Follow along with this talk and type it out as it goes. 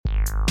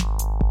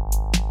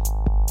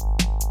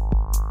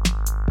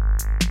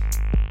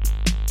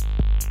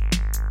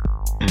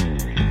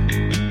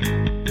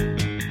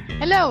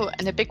Hello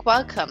and a big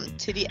welcome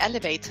to the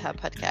Elevator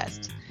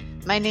podcast.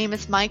 My name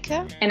is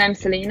Maike. And I'm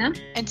Selena.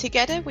 And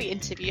together we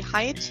interview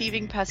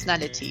high-achieving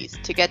personalities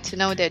to get to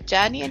know their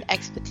journey and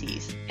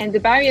expertise. And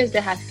the barriers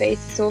they have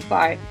faced so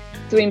far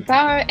to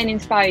empower and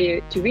inspire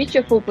you to reach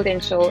your full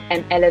potential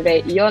and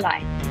elevate your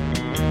life.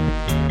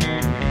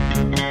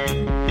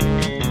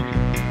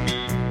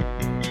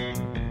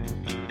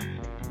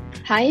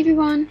 Hi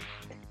everyone.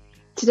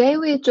 Today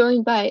we are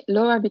joined by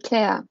Laura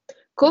Biclea,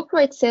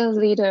 corporate sales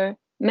leader,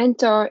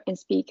 mentor and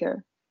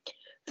speaker.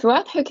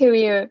 Throughout her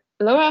career,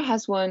 Laura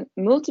has won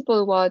multiple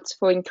awards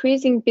for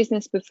increasing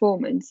business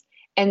performance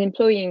and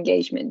employee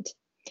engagement.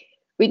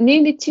 With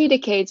nearly 2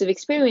 decades of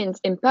experience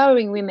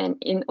empowering women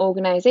in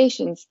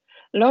organizations,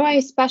 Laura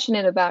is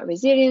passionate about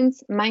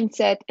resilience,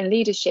 mindset, and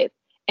leadership,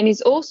 and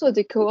is also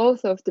the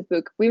co-author of the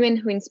book Women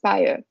Who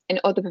Inspire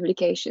and other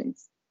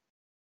publications.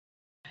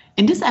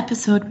 In this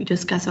episode, we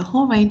discuss a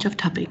whole range of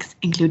topics,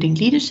 including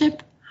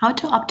leadership, how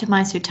to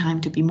optimize your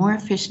time to be more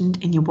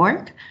efficient in your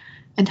work,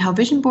 and how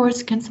vision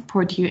boards can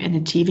support you in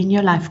achieving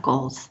your life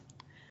goals.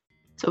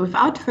 So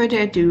without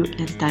further ado,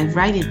 let's dive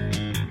right in.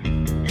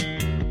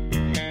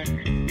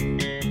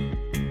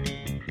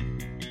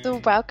 So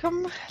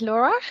welcome,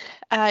 Laura.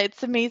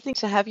 It's amazing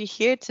to have you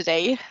here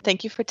today.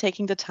 Thank you for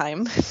taking the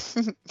time.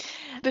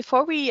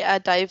 Before we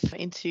dive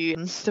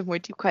into some more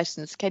deep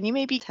questions, can you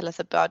maybe tell us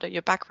about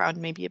your background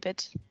maybe a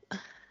bit?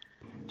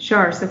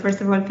 Sure. So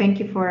first of all, thank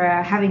you for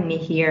having me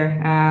here.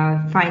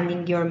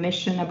 Finding your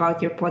mission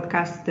about your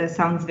podcast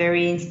sounds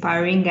very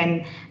inspiring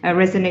and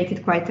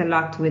resonated quite a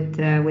lot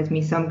with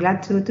me. So I'm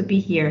glad to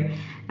be here.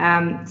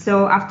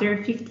 So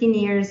after 15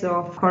 years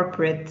of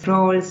corporate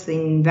roles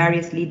in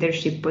various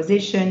leadership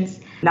positions,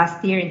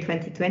 last year in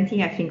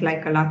 2020, I think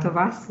like a lot of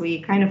us,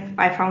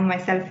 I found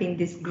myself in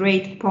this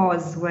great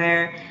pause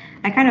where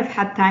I kind of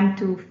had time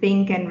to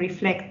think and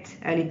reflect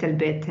a little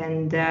bit.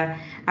 And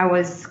I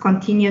was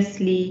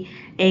continuously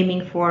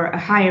aiming for a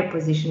higher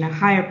position,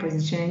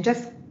 and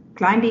just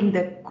climbing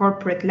the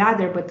corporate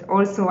ladder. But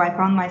also I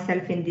found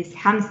myself in this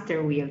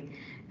hamster wheel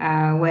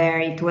where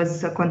it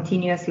was a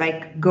continuous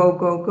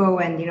go.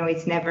 And,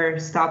 it's never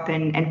stop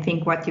and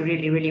think what you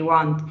really, really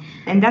want.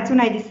 And that's when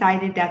I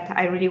decided that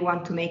I really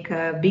want to make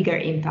a bigger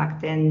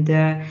impact. And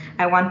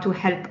I want to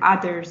help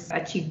others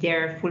achieve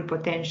their full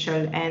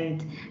potential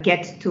and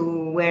get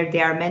to where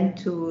they are meant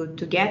to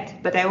get.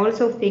 But I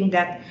also think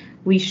that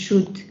we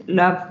should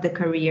love the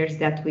careers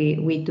that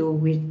we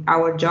do.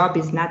 Our job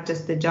is not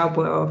just a job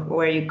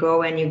where you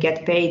go and you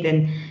get paid,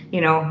 and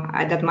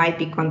that might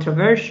be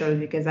controversial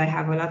because I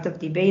have a lot of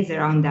debates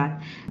around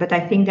that. But I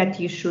think that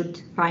you should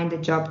find a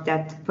job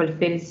that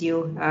fulfills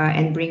you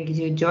and brings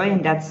you joy,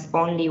 and that's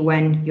only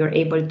when you're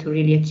able to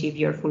really achieve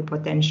your full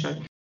potential.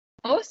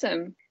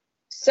 Awesome.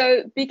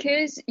 So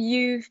because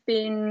you've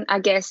been, I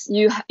guess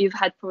you've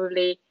had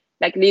probably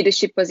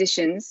leadership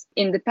positions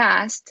in the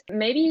past,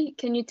 maybe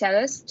can you tell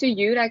us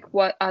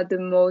what are the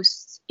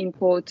most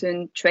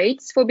important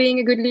traits for being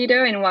a good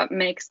leader and what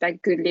makes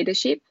good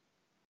leadership?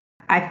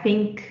 I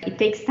think it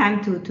takes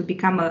time to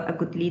become a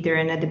good leader.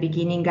 And at the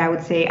beginning, I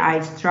would say I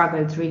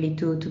struggled really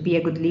to be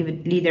a good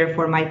leader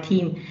for my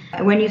team.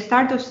 When you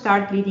start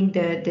leading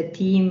the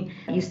team,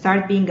 you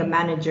start being a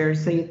manager.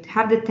 So you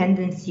have the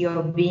tendency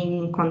of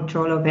being in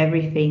control of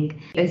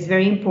everything. It's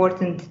very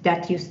important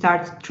that you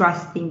start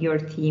trusting your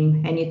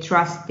team and you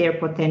trust their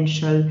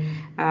potential.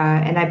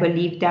 And I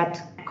believe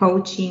that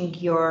coaching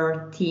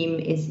your team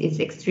is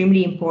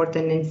extremely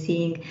important, and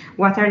seeing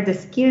what are the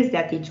skills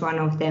that each one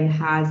of them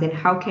has and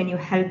how can you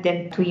help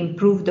them to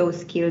improve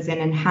those skills and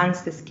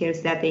enhance the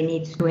skills that they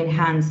need to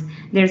enhance.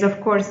 There's of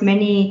course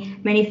many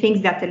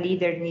things that a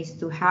leader needs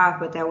to have,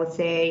 but I would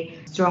say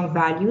strong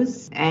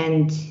values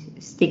and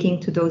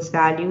sticking to those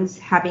values,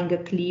 having a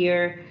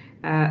clear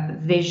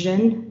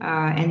vision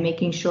and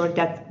making sure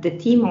that the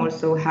team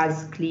also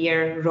has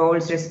clear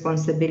roles,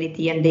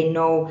 responsibility, and they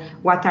know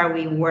what are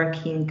we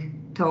working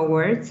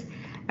towards,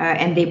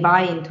 and they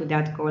buy into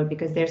that goal,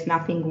 because there's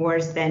nothing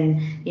worse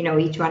than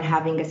each one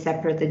having a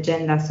separate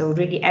agenda. So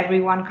really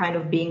everyone kind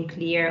of being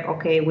clear,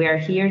 okay, we are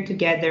here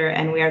together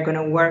and we are going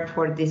to work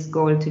for this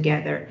goal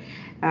together,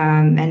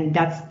 and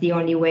that's the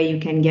only way you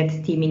can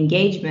get team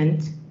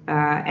engagement.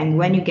 And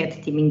when you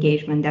get team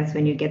engagement, that's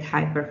when you get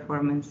high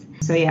performance.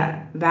 So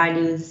yeah,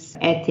 values,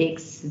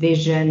 ethics,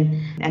 vision,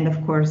 and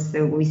of course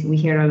we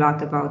hear a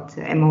lot about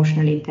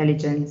emotional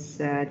intelligence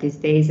these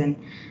days, and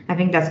I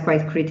think that's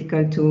quite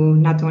critical to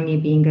not only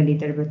being a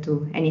leader but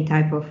to any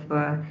type of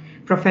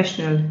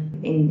professional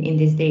in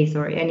these days,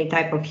 or any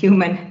type of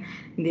human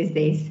these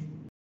days.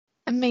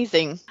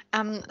 Amazing.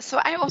 So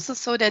I also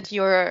saw that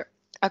you're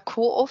a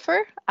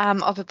co-author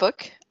of a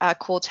book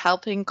called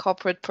Helping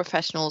Corporate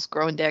Professionals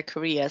Grow in Their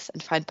Careers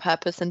and Find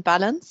Purpose and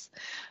Balance.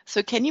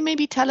 So can you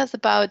maybe tell us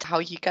about how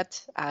you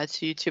got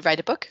to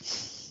write a book?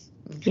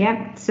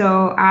 Yeah,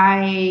 so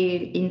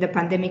in the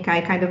pandemic,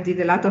 I kind of did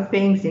a lot of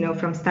things,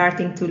 from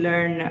starting to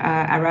learn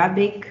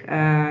Arabic,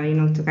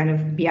 to kind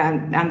of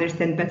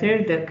understand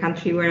better the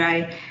country where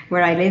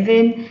I live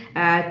in,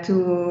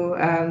 to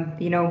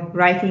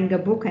writing a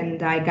book,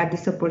 and I got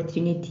this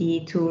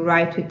opportunity to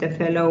write with a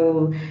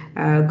fellow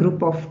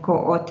group of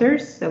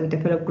co-authors, with a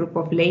fellow group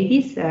of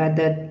ladies.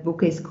 The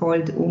book is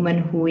called Women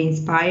Who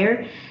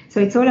Inspire. So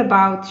it's all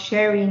about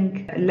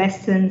sharing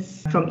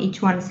lessons from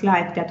each one's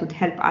life that would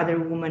help other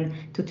women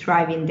to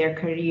thrive in their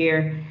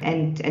career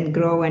and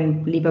grow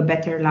and live a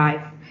better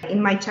life.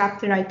 In my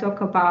chapter, I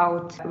talk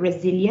about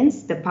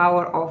resilience, the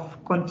power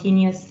of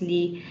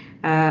continuously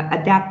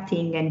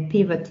adapting and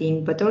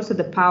pivoting, but also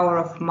the power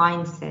of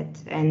mindset.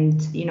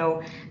 And,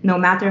 no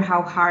matter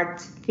how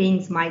hard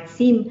things might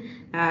seem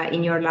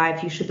in your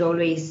life, you should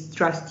always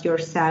trust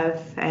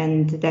yourself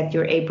and that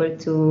you're able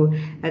to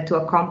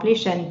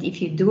accomplish. And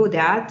if you do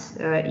that,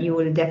 you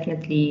will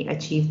definitely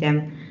achieve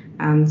them.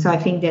 So I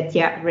think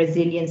that,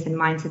 resilience and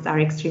mindset are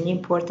extremely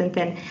important.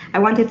 And I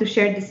wanted to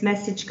share this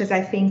message because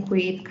I think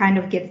it kind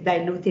of gets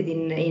diluted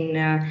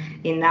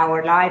in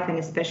our life, and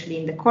especially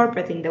in the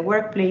corporate, in the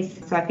workplace.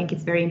 So I think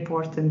it's very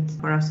important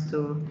for us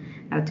to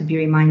be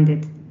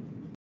reminded.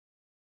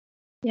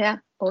 Yeah,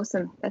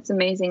 awesome. That's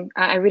amazing.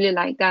 I really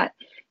like that.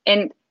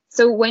 And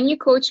so when you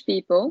coach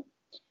people,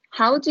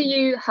 how do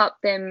you help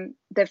them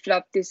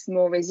develop this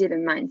more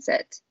resilient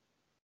mindset?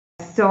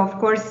 So of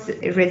course,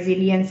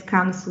 resilience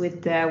comes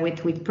with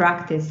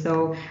practice.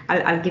 So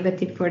I'll give a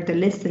tip for the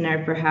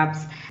listener, perhaps.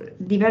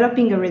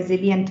 Developing a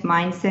resilient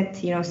mindset,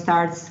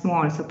 starts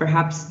small. So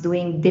perhaps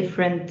doing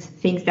different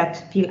things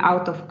that feel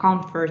out of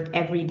comfort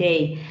every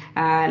day,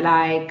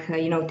 like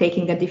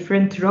taking a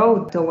different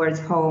road towards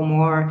home,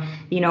 or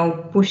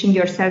pushing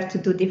yourself to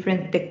do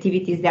different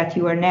activities that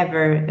you were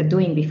never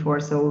doing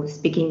before. So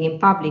speaking in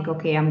public,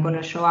 okay, I'm going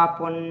to show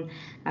up on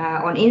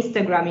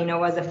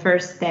Instagram, as a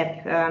first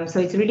step.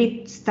 So it's really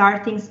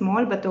starting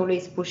small, but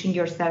always pushing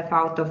yourself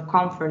out of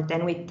comfort.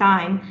 And with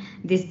time,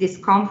 this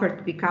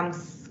discomfort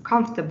becomes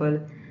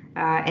comfortable,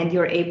 and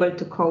you're able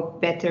to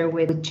cope better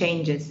with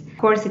changes. Of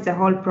course, it's a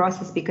whole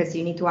process because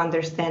you need to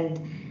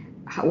understand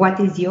what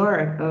is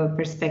your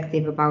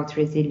perspective about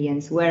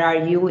resilience. Where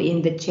are you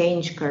in the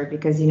change curve?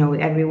 Because,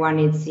 everyone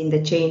is in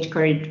the change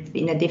curve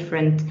in a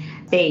different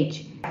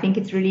stage. I think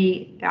it's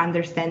really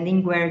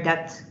understanding where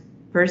that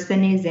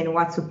person is and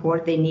what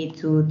support they need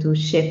to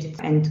shift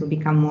and to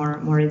become more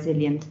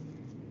resilient.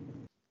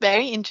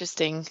 Very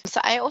interesting. So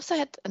I also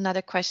had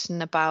another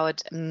question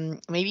about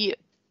maybe,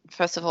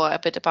 first of all, a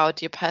bit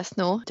about your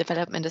personal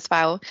development as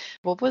well.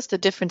 What was the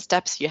different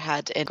steps you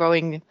had in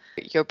growing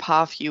your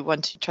path you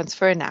want to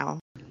transfer now?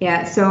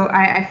 Yeah, so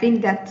I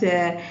think that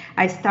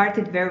I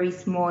started very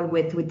small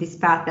with this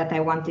path that I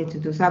wanted to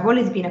do. So I've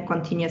always been a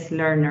continuous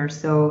learner.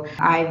 So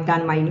I've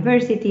done my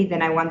university,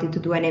 then I wanted to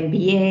do an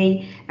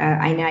MBA,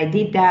 and I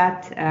did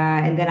that.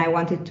 And then I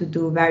wanted to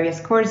do various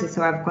courses.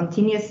 So I've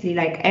continuously,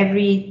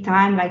 every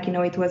time,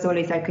 it was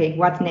always like, okay,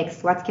 what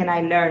next? What can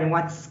I learn?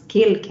 What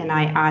skill can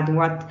I add?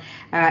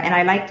 And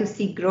I like to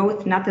see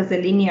growth not as a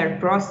linear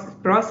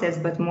process,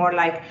 but more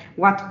like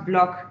what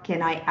block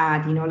can I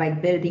add,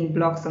 like building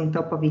blocks on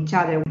top of each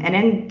other.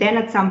 And then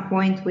at some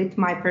point with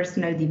my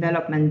personal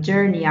development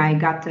journey, I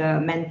got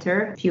a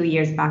mentor a few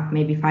years back,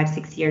 maybe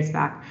 5-6 years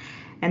back.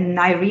 And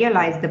I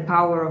realized the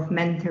power of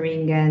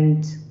mentoring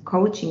and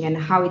coaching and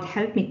how it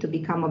helped me to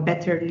become a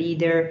better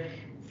leader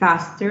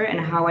faster, and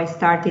how I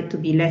started to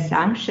be less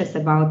anxious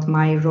about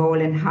my role,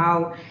 and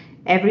how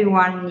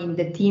everyone in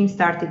the team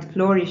started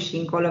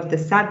flourishing all of the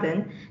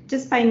sudden,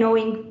 just by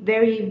knowing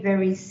very,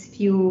 very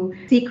few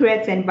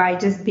secrets and by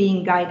just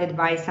being guided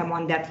by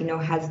someone that,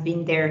 has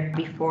been there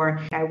before.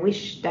 I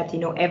wish that,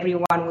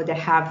 everyone would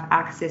have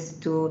access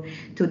to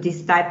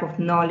this type of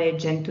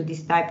knowledge and to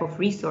this type of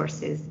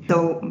resources.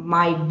 So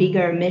my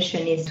bigger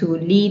mission is to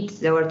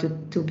lead or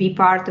to be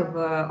part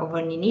of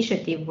an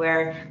initiative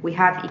where we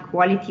have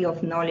equality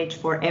of knowledge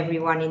for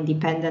everyone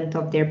independent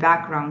of their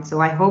background. So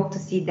I hope to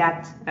see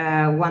that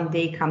one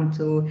day come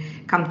to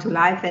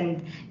life.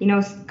 And,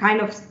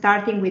 kind of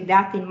starting with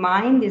that in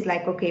mind is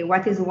like, okay,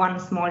 what is one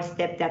small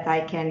step that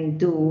I can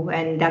do?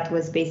 And that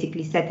was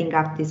basically setting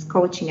up this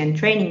coaching and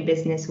training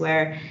business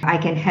where I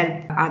can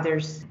help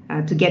others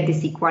to get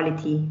this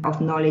equality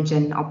of knowledge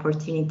and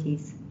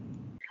opportunities.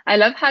 I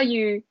love how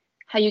you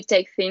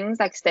take things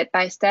like step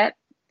by step,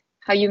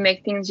 how you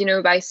make things,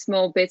 by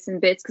small bits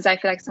and bits, because I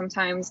feel like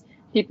sometimes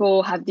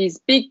people have these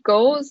big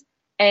goals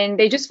and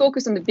they just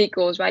focus on the big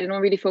goals, right? They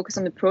don't really focus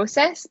on the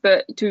process,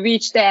 but to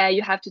reach there,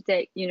 you have to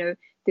take,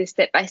 this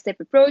step-by-step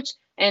approach.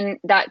 And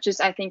that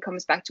just, I think,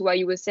 comes back to what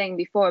you were saying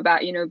before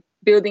about,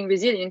 building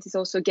resilience is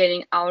also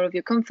getting out of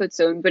your comfort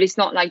zone, but it's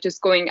not like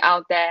just going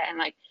out there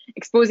and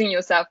exposing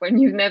yourself when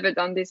you've never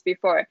done this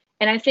before.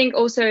 And I think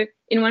also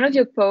in one of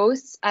your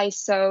posts, I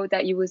saw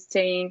that you were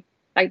saying,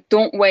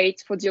 don't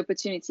wait for the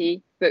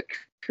opportunity, but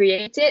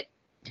create it.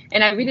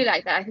 And I really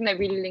like that. I think that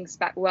really links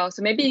back well.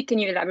 So maybe can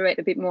you elaborate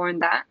a bit more on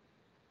that?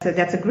 So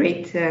that's a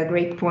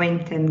great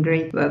point and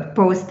great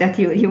post that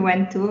you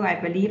went to, I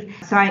believe.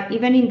 So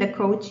even in the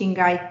coaching,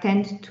 I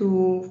tend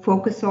to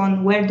focus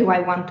on where do I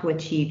want to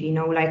achieve,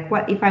 like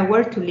what if I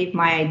were to live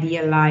my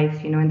ideal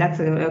life, and that's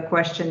a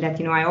question that,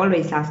 I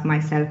always ask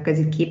myself because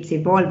it keeps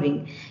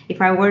evolving.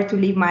 If I were to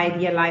live my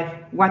ideal life,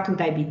 what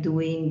would I be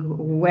doing?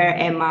 Where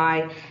am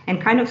I?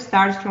 And kind of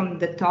starts from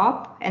the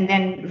top, and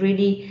then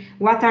really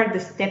what are the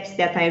steps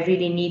that I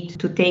really need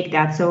to take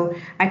that. So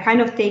I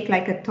kind of take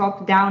like a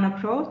top-down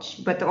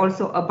approach, but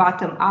also a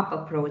bottom-up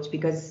approach,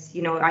 because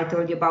I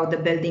told you about the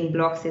building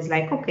blocks. Is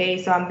like,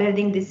 okay, so I'm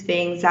building these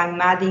things,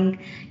 I'm adding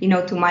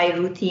to my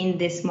routine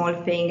this small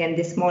thing and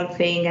this small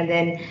thing, and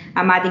then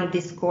I'm adding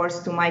this course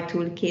to my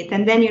toolkit,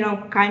 and then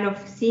kind of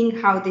seeing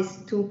how these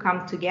two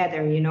come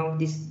together,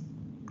 these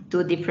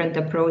two different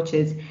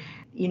approaches.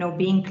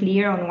 Being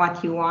clear on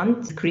what you want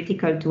is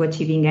critical to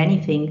achieving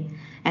anything.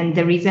 And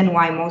the reason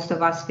why most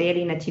of us fail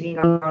in achieving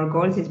our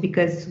goals is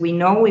because we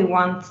know we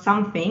want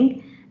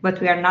something, but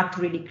we are not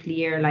really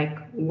clear, like,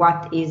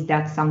 what is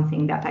that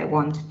something that I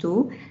want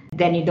to?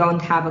 Then you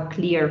don't have a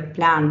clear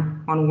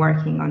plan on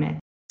working on it.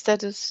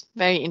 That is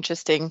very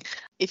interesting.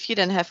 If you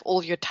then have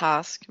all your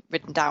tasks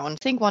written down, I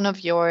think one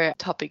of your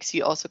topics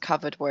you also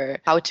covered were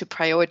how to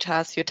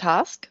prioritize your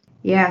task.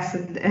 Yes,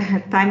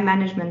 time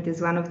management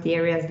is one of the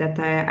areas that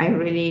I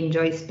really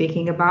enjoy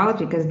speaking about,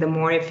 because the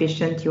more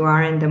efficient you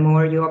are and the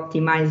more you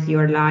optimize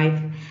your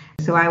life.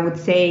 So I would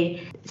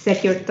say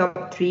set your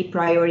top 3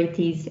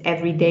 priorities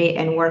every day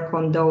and work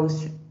on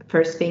those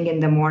first thing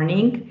in the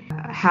morning.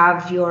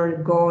 Have your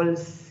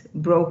goals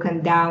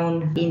broken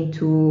down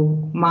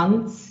into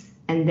months,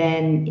 and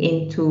then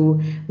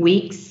into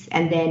weeks,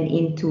 and then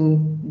into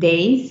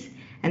days.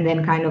 And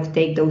then kind of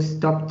take those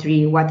top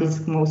 3, what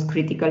is most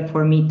critical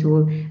for me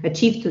to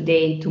achieve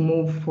today to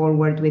move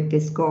forward with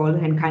this goal,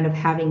 and kind of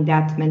having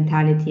that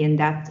mentality and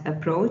that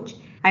approach.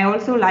 I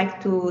also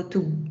like to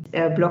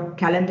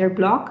calendar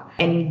block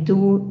and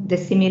do the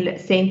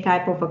same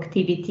type of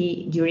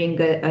activity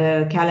during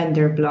a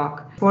calendar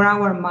block. For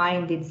our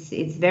mind,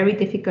 it's very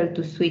difficult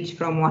to switch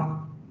from one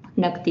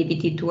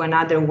activity to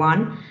another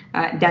one.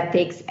 That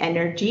takes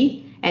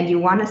energy. And you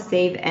want to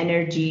save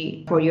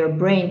energy for your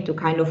brain to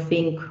kind of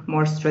think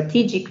more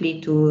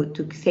strategically, to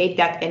save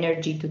that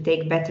energy to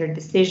take better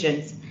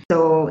decisions.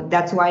 So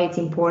that's why it's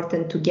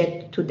important to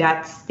get to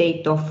that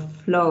state of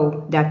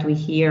flow that we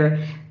hear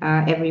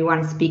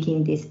everyone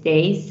speaking these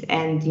days.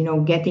 And,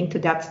 getting to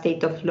that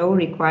state of flow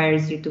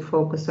requires you to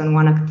focus on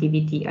one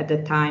activity at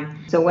a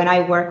time. So when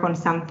I work on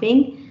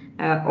something,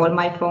 all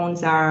my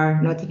phones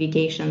are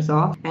notifications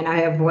off, and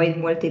I avoid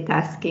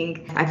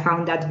multitasking. I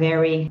found that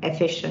very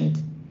efficient.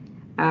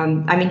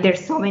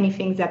 There's so many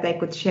things that I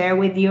could share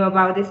with you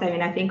about this.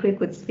 I think we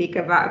could speak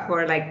about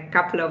for like a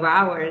couple of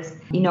hours.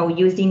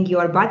 Using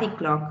your body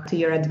clock to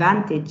your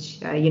advantage.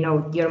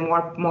 You're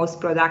most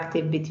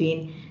productive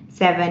between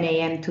 7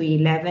 a.m. to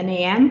 11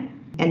 a.m.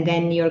 And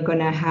then you're going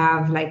to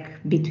have like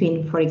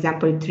between, for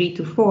example, 3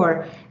 to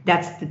 4.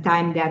 That's the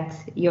time that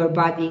your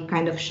body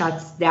kind of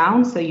shuts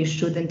down. So you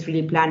shouldn't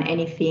really plan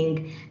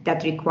anything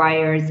that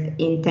requires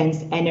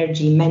intense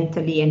energy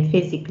mentally and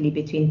physically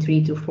between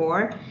 3 to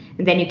 4.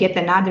 And then you get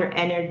another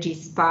energy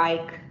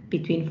spike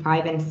between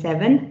 5 and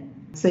 7.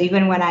 So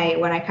even when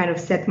I kind of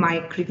set my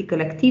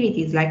critical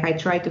activities, like I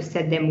try to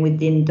set them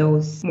within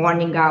those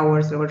morning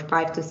hours or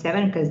 5 to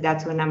 7, because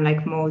that's when I'm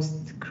like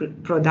most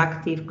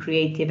productive,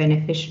 creative, and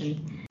efficient.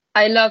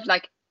 I love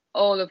like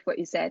all of what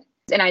you said.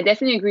 And I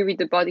definitely agree with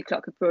the body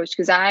clock approach,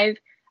 because I'm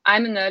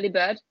an early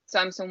bird. So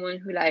I'm someone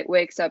who like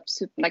wakes up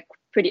like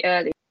pretty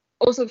early.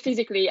 Also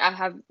physically, I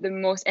have the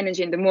most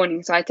energy in the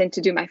morning. So I tend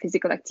to do my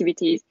physical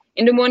activities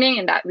in the morning,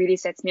 and that really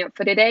sets me up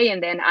for the day.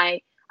 And then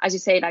I, as you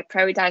say, like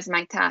prioritize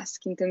my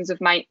task in terms of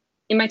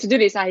in my to-do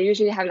list. I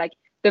usually have like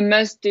the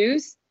must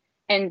do's,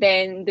 and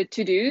then the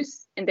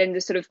to-dos, and then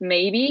the sort of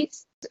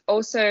maybes.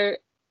 Also,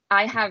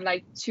 I have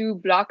like 2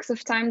 blocks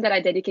of time that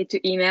I dedicate to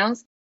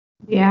emails.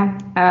 Yeah,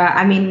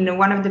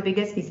 one of the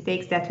biggest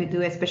mistakes that we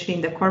do, especially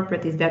in the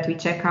corporate, is that we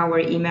check our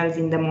emails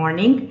in the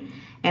morning,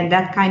 and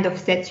that kind of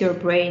sets your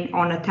brain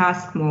on a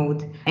task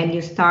mode, and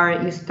you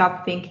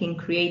stop thinking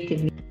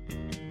creatively.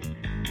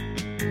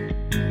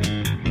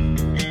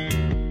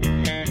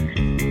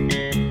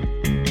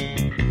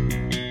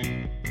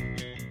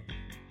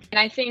 And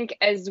I think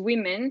as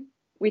women,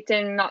 we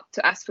tend not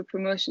to ask for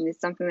promotion.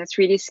 It's something that's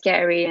really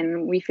scary,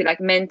 and we feel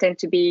like men tend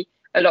to be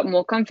a lot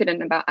more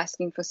confident about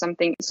asking for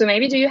something. So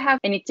maybe do you have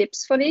any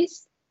tips for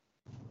this?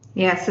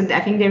 Yeah, so I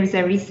think there is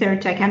a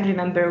research, I can't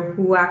remember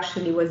who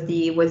actually was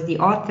the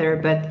author,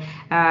 but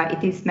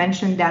it is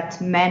mentioned that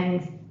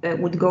men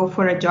would go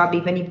for a job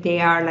even if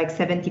they are like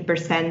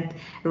 70%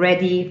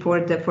 ready for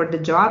the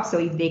job. So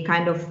if they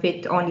kind of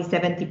fit only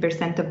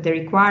 70% of the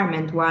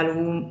requirement, while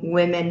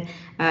women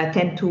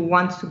tend to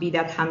want to be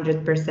that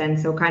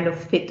 100%, so kind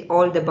of fit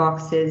all the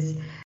boxes.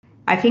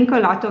 I think a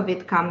lot of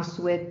it comes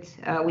with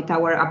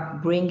our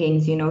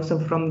upbringings, so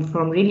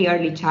from really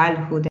early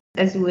childhood.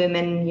 As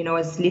women,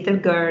 as little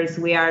girls,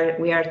 we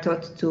are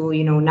taught to,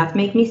 not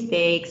make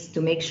mistakes,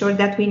 to make sure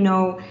that we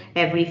know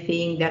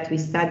everything, that we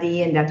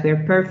study and that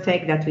we're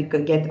perfect, that we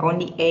could get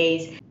only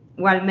A's.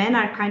 While men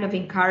are kind of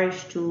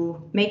encouraged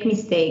to make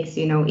mistakes,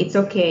 it's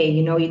okay,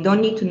 you don't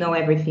need to know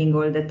everything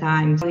all the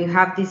time. We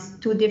have these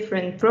two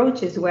different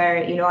approaches where,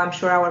 I'm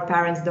sure our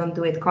parents don't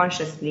do it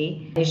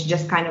consciously. It's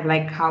just kind of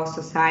like how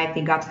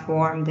society got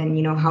formed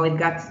and, how it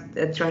got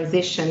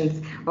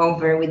transitioned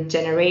over with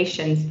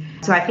generations.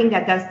 So I think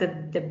that that's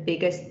the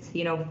biggest,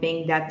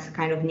 thing that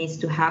kind of needs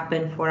to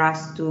happen for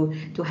us to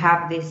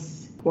have this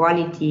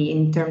quality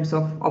in terms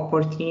of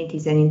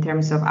opportunities and in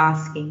terms of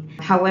asking.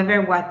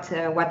 However, what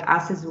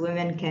us as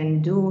women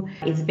can do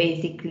is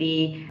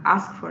basically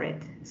ask for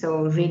it.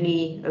 So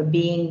really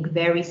being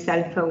very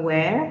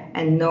self-aware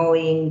and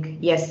knowing,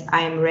 yes,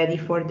 I am ready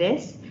for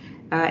this.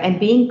 And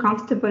being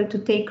comfortable to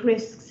take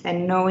risks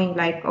and knowing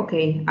like,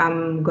 okay,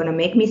 I'm going to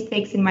make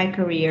mistakes in my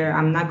career.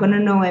 I'm not going to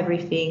know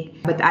everything,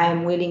 but I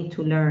am willing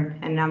to learn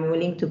and I'm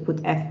willing to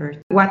put effort.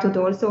 What would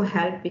also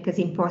help, because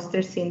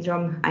imposter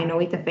syndrome, I know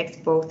it affects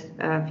both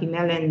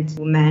female and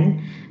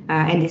men.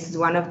 And this is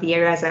one of the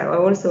areas I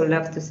also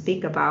love to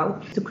speak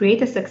about, to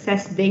create a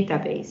success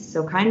database.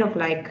 So kind of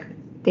like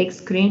take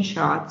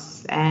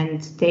screenshots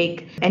and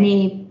take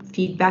any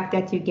feedback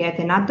that you get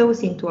and add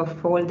those into a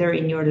folder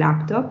in your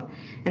laptop.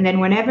 And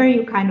then whenever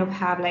you kind of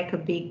have like a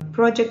big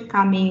project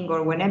coming,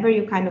 or whenever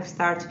you kind of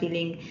start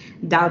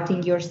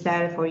doubting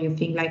yourself, or you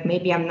think like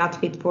maybe I'm not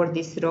fit for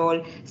this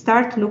role,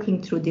 start looking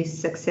through this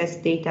success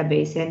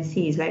database and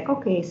see, it's like,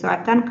 okay, so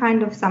I've done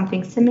kind of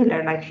something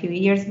similar like a few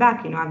years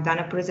back, I've done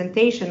a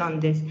presentation on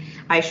this.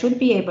 I should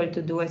be able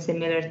to do a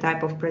similar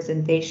type of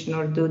presentation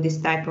or do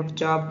this type of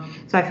job.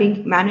 So I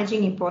think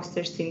managing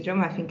imposter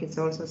syndrome, I think it's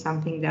also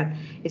something that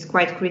is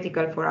quite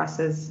critical for us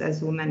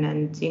as women.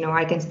 And,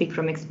 I can speak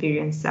from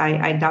experience.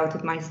 I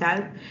doubted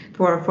myself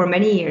for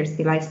many years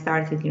till I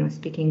started,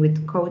 speaking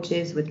with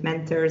coaches, with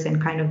mentors, and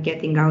kind of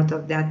getting out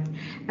of that,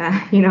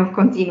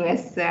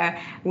 continuous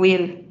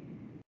wheel.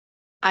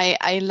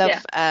 I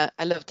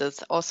love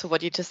this. Also,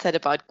 what you just said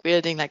about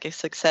building like a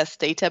success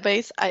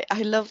database.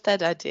 I love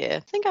that idea. I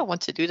think I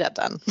want to do that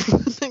then.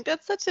 I think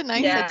that's such a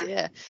nice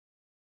idea.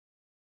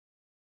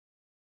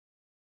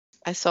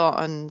 I saw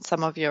on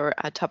some of your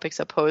topics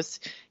or posts,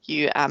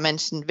 you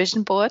mentioned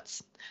vision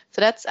boards.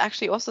 So that's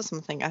actually also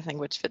something I think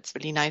which fits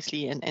really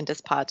nicely in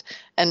this part.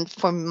 And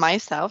for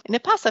myself, in the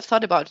past, I've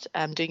thought about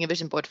doing a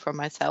vision board for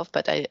myself,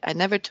 but I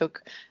never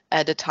took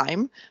the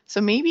time.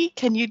 So maybe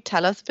can you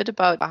tell us a bit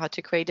about how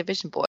to create a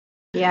vision board?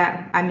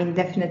 Yeah, I mean,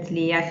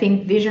 definitely. I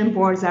think vision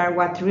boards are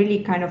what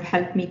really kind of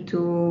helped me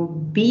to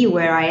be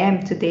where I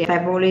am today.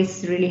 I've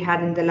always really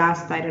had in the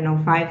last,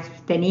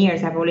 5-10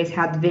 years, I've always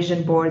had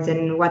vision boards,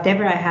 and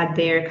whatever I had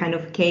there kind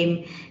of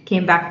came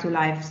back to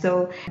life.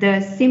 So the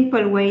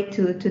simple way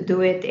to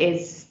do it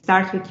is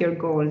start with your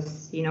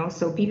goals,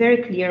 so be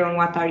very clear on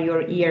what are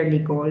your yearly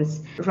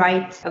goals.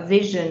 Write a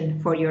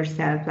vision for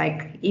yourself.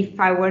 Like if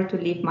I were to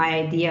live my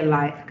ideal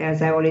life,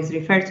 because I always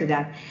refer to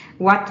that,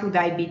 what would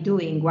I be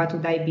doing? What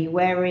would I be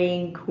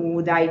wearing? Who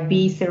would I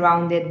be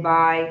surrounded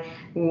by?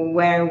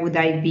 Where would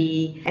I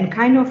be? And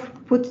kind of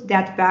put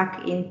that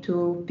back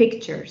into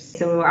pictures.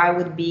 So I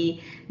would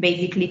be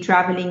basically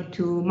traveling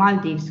to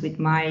Maldives with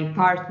my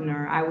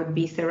partner. I would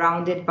be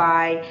surrounded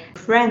by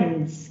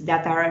friends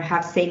that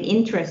have same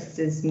interests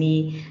as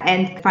me,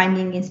 and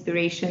finding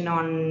inspiration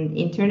on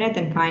internet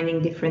and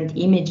finding different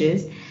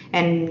images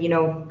and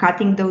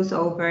cutting those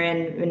over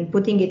and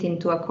putting it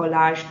into a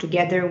collage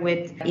together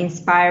with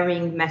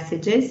inspiring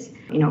messages.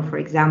 For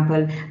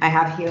example, I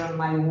have here on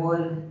my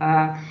wall,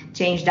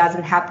 change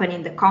doesn't happen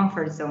in the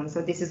comfort zone.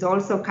 So this is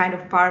also kind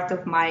of part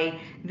of my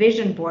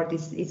vision board,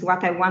 is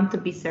what I want to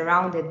be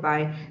surrounded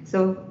by.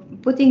 So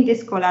putting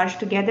this collage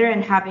together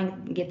and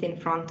having it in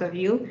front of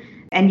you,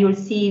 and you'll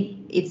see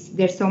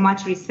there's so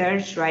much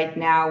research right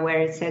now where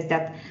it says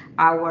that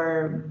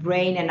our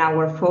brain and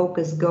our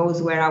focus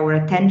goes where our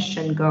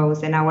attention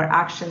goes, and our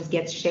actions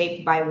get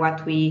shaped by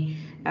what we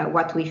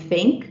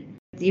think.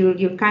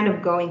 You kind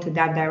of go into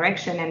that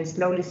direction, and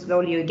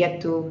slowly you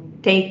get to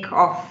take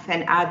off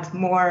and add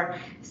more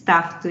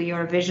stuff to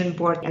your vision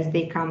board as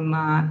they come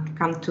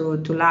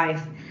to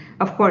life.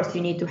 Of course, you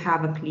need to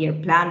have a clear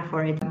plan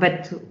for it.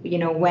 But,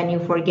 when you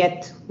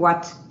forget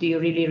what do you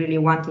really, really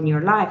want in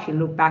your life, you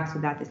look back to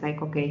that. It's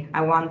like, okay,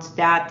 I want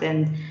that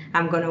and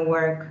I'm going to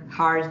work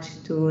hard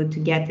to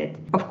get it.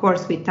 Of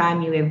course, with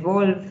time, you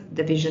evolve,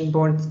 the vision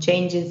board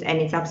changes, and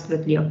it's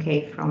absolutely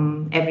okay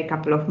from every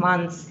couple of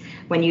months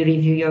when you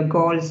review your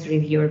goals,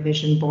 review your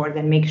vision board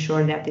and make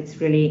sure that it's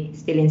really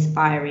still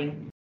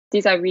inspiring.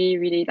 These are really,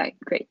 really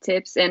great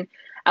tips. And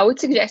I would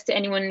suggest to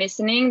anyone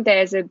listening,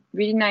 there's a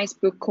really nice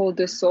book called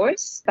The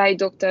Source by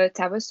Dr.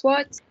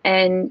 Tavaswat.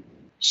 And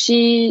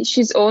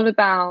she's all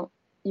about,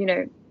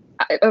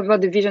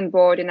 about the vision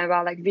board and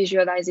about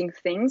visualizing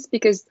things,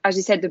 because as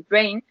you said, the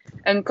brain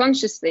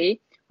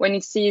unconsciously, when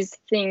it sees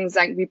things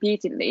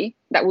repeatedly,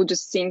 that will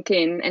just sink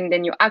in, and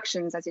then your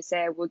actions, as you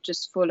say, will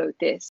just follow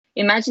this.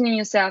 Imagining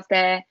yourself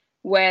there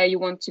where you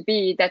want to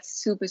be, that's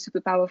super,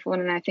 super powerful.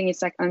 And I think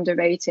it's like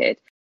underrated.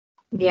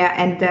 Yeah,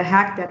 and the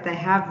hack that I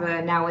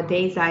have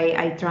nowadays,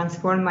 I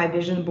transform my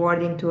vision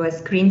board into a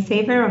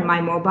screensaver on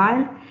my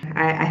mobile.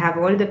 I have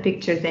all the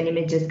pictures and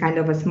images, kind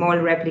of a small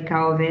replica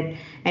of it,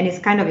 and it's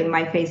kind of in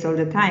my face all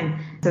the time.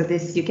 So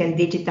this, you can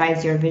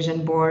digitize your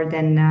vision board,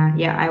 and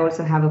I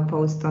also have a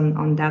post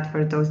on that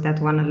for those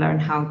that want to learn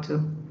how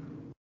to.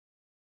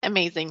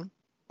 Amazing.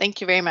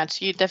 Thank you very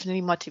much. You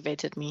definitely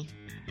motivated me.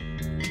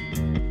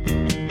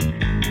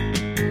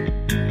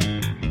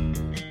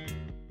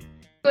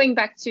 Going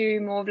back to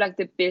more of like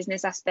the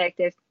business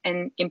aspect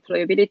and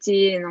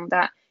employability and all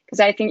that, because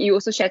I think you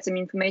also shared some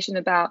information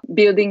about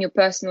building your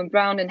personal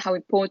brand and how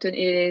important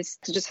it is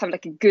to just have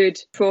like a good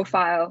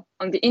profile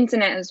on the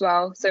internet as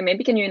well. So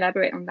maybe can you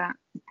elaborate on that?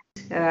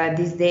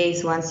 These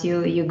days, once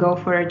you go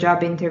for a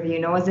job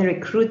interview, as a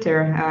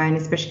recruiter, and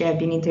especially I've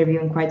been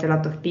interviewing quite a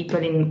lot of people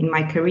in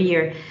my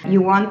career,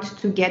 you want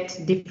to get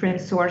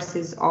different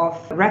sources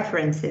of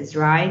references,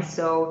 right?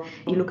 So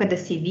you look at the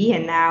CV,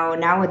 and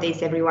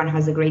nowadays everyone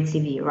has a great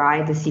CV,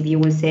 right? The CV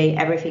will say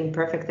everything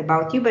perfect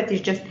about you, but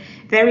it's just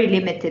very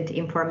limited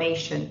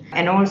information.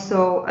 And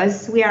also,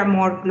 as we are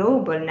more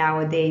global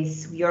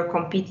nowadays, you're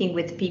competing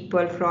with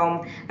people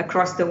from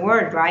across the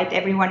world, right?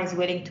 Everyone is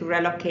willing to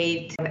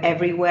relocate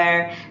everywhere.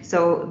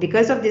 So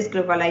because of this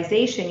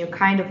globalization, you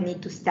kind of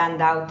need to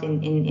stand out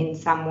in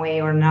some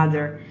way or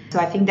another. So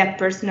I think that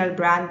personal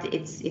brand,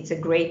 it's a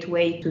great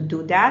way to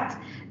do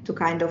that, to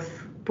kind of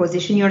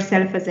position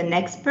yourself as an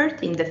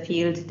expert in the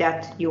field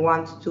that you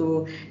want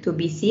to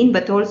be seen,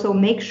 but also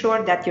make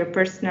sure that your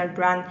personal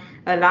brand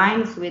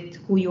aligns with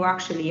who you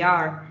actually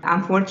are.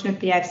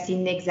 Unfortunately, I've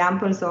seen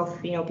examples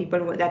of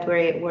people that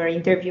were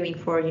interviewing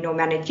for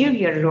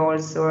managerial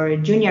roles or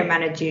junior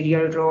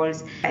managerial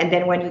roles, and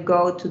then when you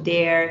go to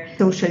their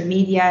social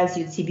medias,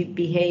 you see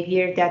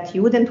behavior that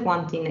you wouldn't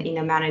want in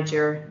a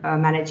manager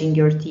managing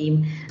your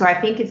team. So I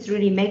think it's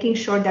really making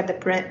sure that the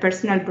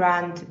personal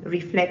brand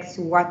reflects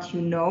what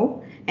you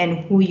know and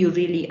who you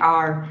really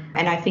are.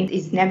 And I think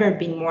it's never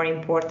been more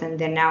important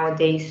than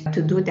nowadays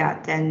to do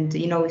that. And,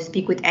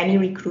 speak with any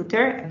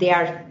recruiter, they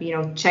are,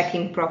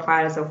 checking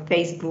profiles of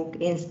Facebook,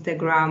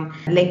 Instagram,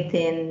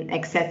 LinkedIn,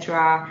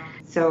 etc.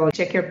 So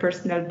check your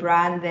personal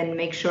brand and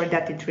make sure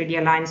that it really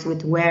aligns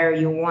with where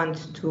you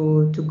want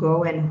to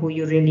go and who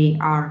you really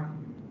are.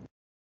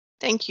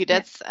 Thank you.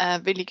 That's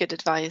really good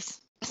advice.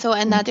 So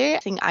another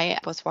thing I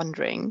was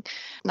wondering,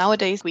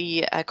 nowadays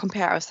we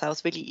compare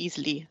ourselves really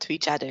easily to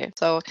each other.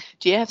 So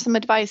do you have some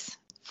advice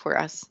for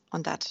us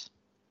on that?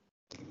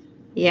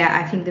 Yeah,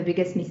 I think the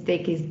biggest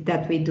mistake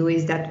that we do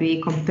is that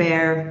we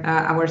compare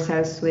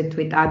ourselves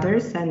with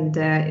others, and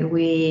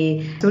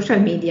social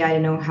media,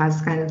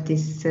 has kind of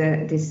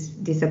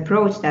this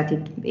approach that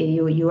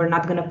you are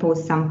not going to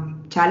post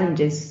some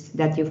challenges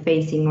that you're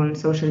facing on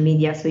social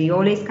media. So you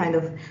always kind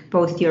of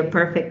post your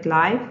perfect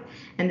life.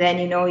 And then,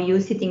 you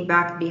sitting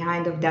back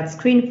behind of that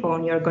screen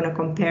phone, you're going to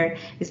compare.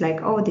 It's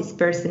like, oh, this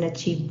person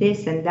achieved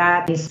this and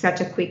that in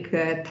such a quick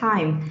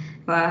time.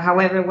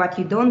 However, what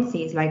you don't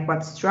see is like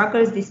what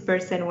struggles this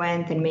person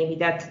went, and maybe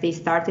that they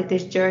started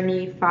this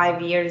journey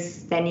 5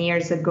 years, 10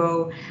 years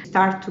ago.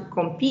 Start to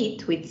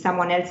compete with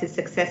someone else's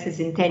successes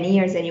in 10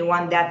 years, and you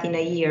want that in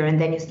a year,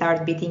 and then you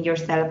start beating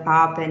yourself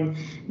up, and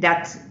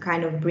that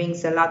kind of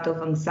brings a lot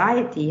of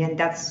anxiety, and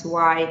that's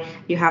why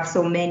you have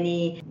so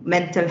many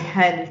mental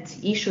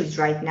health issues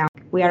right now.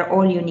 We are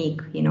all unique,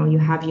 you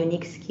have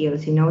unique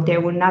skills, there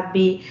will not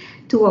be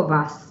two of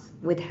us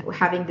with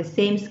having the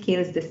same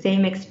skills, the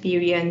same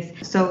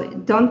experience. So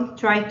don't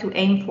try to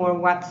aim for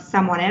what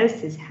someone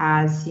else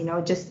has,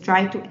 just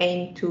try to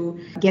aim to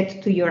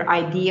get to your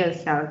ideal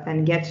self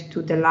and get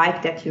to the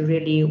life that you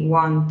really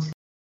want.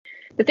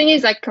 The thing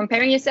is, like,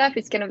 comparing yourself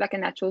is kind of like a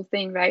natural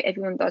thing, right?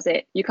 Everyone does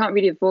it. You can't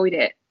really avoid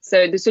it.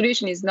 So the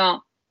solution is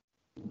not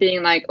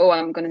being like, oh,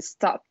 I'm going to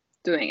stop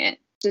doing it.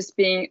 Just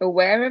being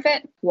aware of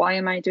it. Why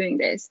am I doing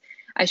this?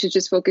 I should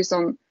just focus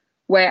on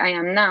where I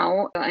am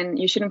now, and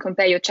you shouldn't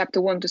compare your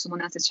chapter 1 to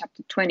someone else's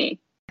chapter 20.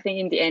 I think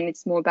in the end,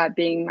 it's more about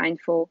being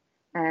mindful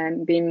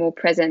and being more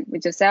present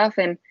with yourself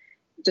and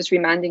just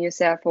reminding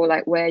yourself or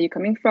like where you're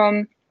coming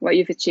from, what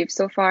you've achieved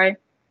so far.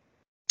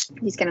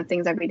 These kind of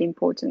things are really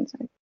important.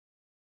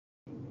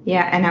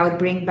 Yeah, and I would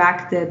bring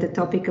back the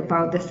topic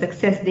about the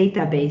success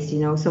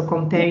database, so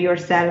compare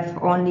yourself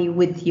only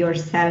with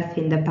yourself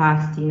in the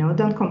past,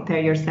 don't compare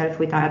yourself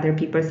with other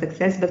people's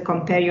success, but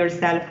compare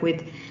yourself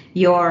with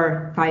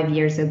your 5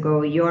 years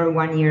ago, your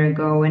 1 year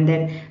ago, and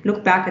then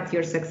look back at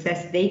your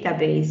success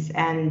database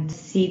and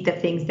see the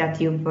things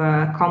that you've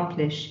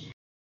accomplished.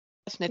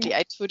 Definitely,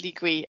 I totally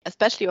agree,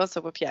 especially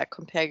also with,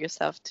 compare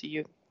yourself to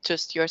you.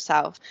 Just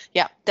yourself.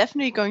 Yeah,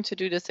 definitely going to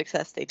do the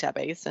success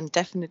database and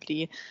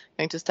definitely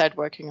going to start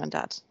working on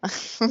that.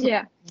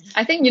 Yeah,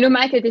 I think,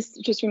 Micah, this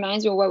just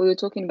reminds me of what we were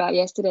talking about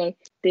yesterday,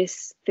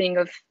 this thing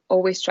of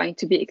always trying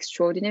to be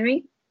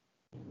extraordinary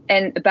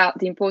and about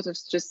the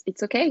importance of just,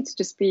 it's okay to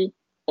just be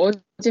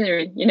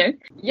ordinary,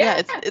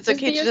 Yeah, it's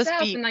okay to just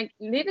be and like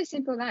live a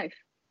simple life.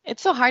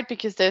 It's so hard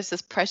because there's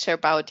this pressure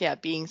about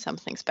being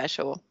something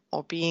special.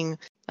 or being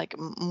like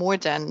more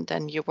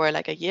than you were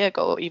like a year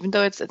ago, even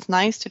though it's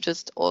nice to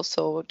just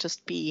also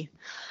just be.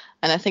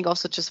 And I think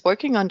also just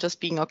working on just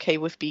being okay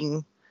with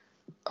being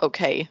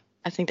okay.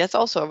 I think that's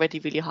also already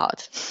really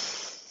hard.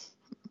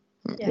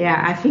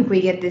 Yeah, I think we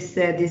get this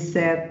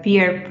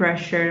peer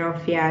pressure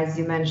of, as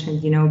you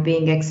mentioned,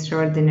 being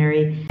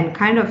extraordinary, and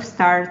kind of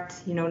start,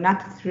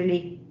 not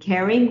really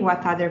caring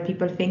what other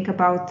people think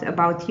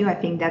about you. I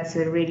think that's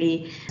a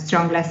really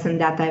strong lesson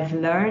that I've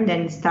learned,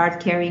 and start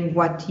caring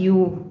what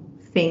you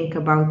think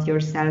about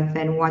yourself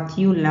and what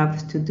you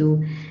love to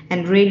do,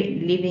 and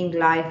really living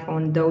life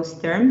on those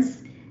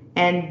terms.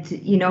 And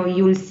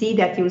you'll see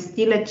that you'll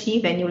still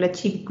achieve, and you'll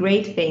achieve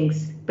great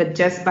things, but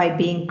just by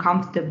being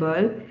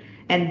comfortable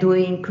and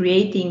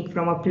creating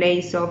from a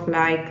place of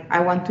like, I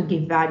want to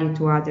give value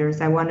to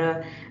others. I want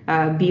to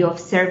be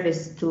of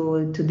service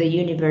to the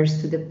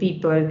universe, to the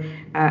people,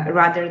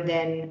 rather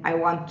than I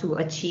want to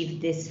achieve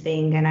this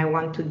thing and I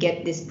want to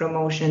get this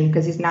promotion,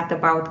 because it's not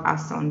about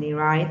us only,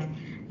 right?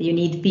 You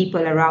need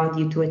people around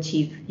you to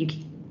achieve. You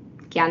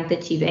can't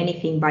achieve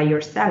anything by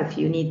yourself.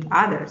 You need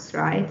others,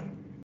 right?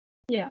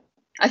 Yeah,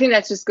 I think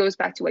that just goes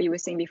back to what you were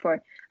saying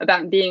before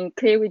about being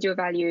clear with your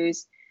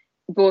values,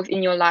 both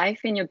in your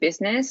life and your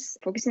business,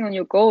 focusing on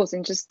your goals,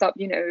 and just stop,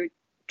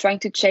 trying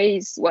to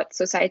chase what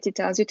society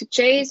tells you to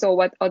chase or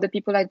what other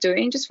people are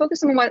doing. Just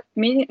focus on what's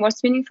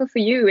meaningful for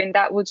you, and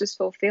that will just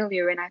fulfill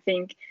you. And I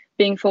think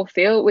being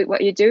fulfilled with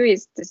what you do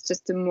is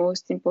just the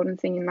most important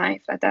thing in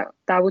life.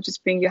 That will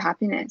just bring you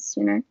happiness,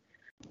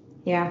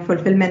 Yeah,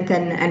 fulfillment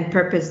and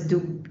purpose do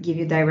give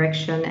you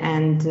direction,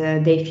 and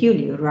they fuel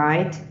you,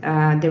 right?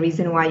 The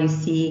reason why you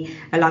see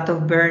a lot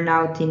of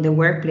burnout in the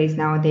workplace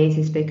nowadays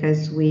is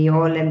because we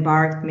all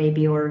embarked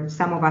maybe, or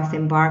some of us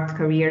embarked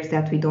careers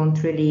that we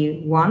don't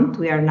really want.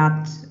 We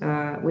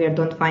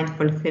don't find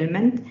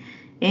fulfillment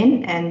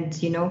in, and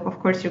of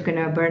course you're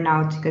gonna burn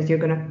out because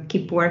you're gonna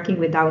keep working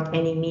without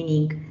any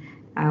meaning,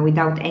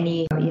 without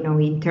any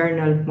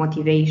internal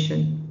motivation.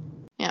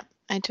 Yeah,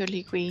 I totally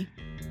agree.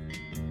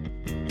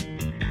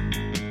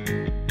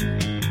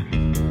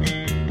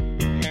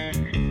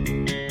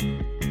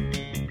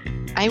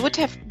 I would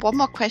have one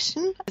more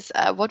question.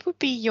 What would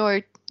be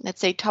your, let's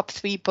say, top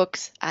 3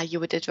 books you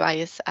would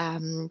advise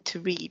to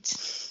read?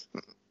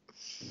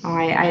 Oh,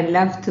 I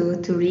love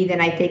to read, and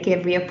I take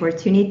every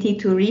opportunity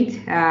to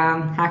read.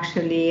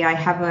 Actually, I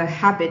have a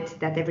habit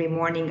that every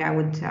morning I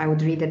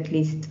would read at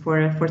least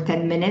for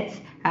 10 minutes.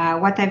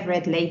 What I've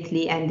read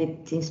lately, and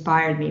it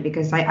inspired me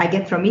because I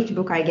get from each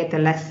book, I get a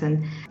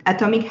lesson.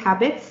 Atomic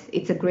Habits,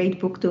 it's a great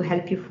book to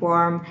help you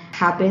form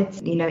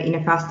habits in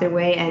a faster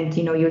way. And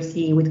you'll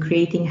see with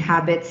creating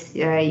habits,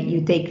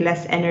 you take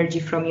less energy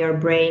from your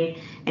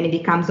brain, and it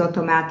becomes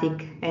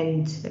automatic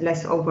and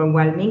less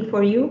overwhelming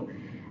for you.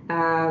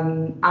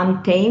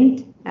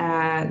 Untamed,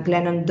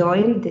 Glennon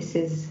Doyle. This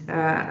is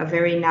a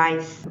very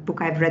nice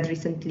book I've read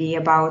recently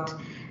about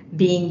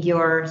being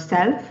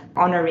yourself,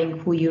 honoring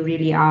who you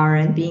really are,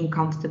 and being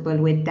comfortable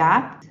with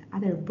that.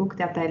 Other book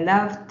that I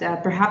loved,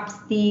 perhaps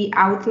The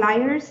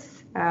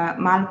Outliers,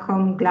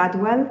 Malcolm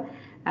Gladwell,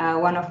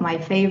 one of my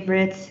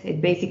favorites. It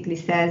basically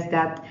says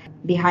that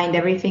behind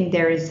everything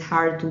there is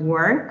hard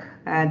work.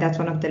 That's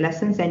one of the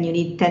lessons, and you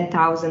need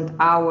 10,000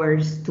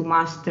 hours to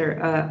master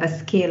a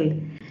skill.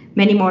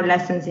 Many more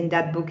lessons in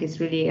that book. Is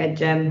really a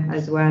gem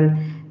as well.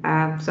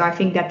 So I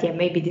think that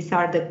maybe these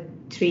are the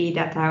 3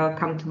 that will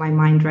come to my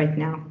mind right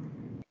now.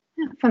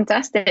 Yeah,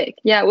 fantastic.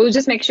 Yeah, we'll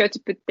just make sure to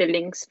put the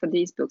links for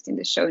these books in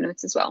the show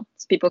notes as well,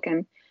 so people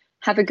can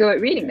have a go at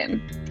reading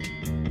them.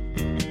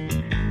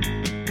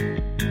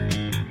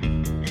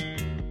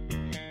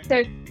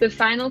 So the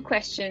final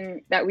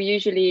question that we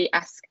usually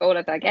ask all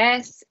of our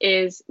guests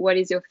is, what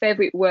is your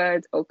favorite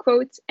word or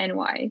quote, and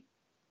why?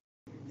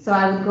 So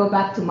I would go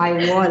back to my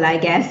wall, I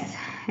guess,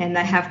 and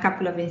I have a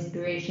couple of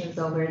inspirations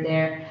over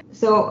there.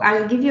 So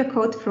I'll give you a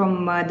quote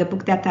from the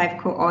book that I've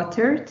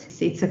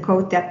co-authored. It's a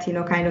quote that,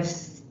 kind of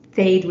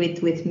stayed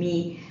with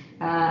me.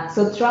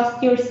 So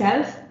trust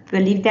yourself,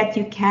 believe that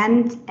you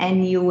can,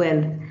 and you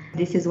will.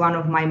 This is one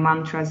of my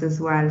mantras as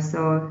well.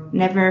 So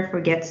never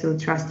forget to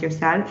trust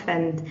yourself,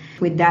 and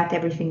with that,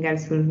 everything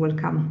else will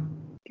come.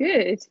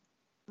 Good.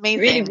 Amazing.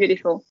 Really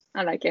beautiful.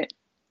 I like it.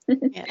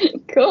 Yeah.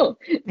 Cool.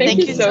 Thank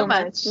you so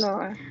much,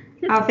 Laura.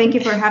 Oh, thank you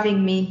for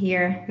having me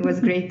here. It was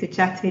great to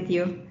chat with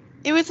you.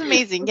 It was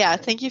amazing. Yeah,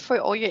 thank you for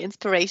all your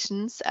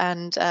inspirations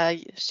and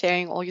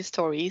sharing all your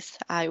stories.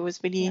 It was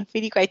really,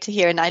 really great to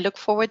hear, and I look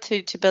forward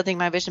to building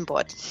my vision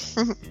board.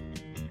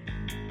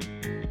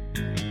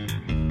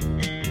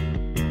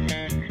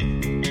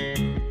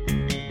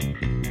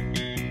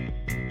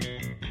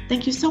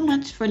 Thank you so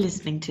much for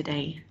listening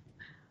today.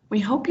 We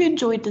hope you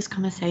enjoyed this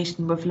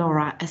conversation with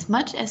Laura as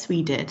much as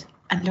we did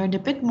and learned a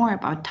bit more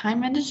about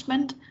time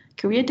management,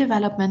 career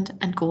development,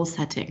 and goal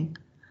setting.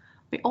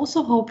 We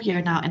also hope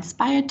you're now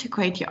inspired to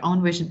create your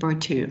own vision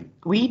board too.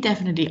 We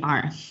definitely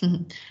are.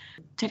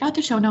 Check out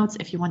the show notes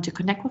if you want to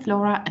connect with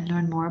Laura and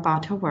learn more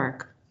about her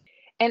work.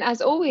 And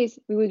as always,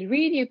 we would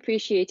really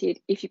appreciate it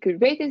if you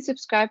could rate and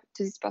subscribe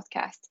to this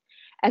podcast,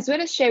 as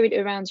well as share it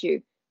around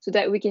you. so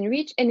that we can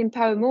reach and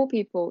empower more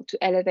people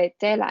to elevate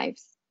their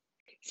lives.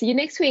 See you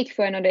next week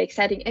for another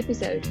exciting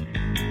episode.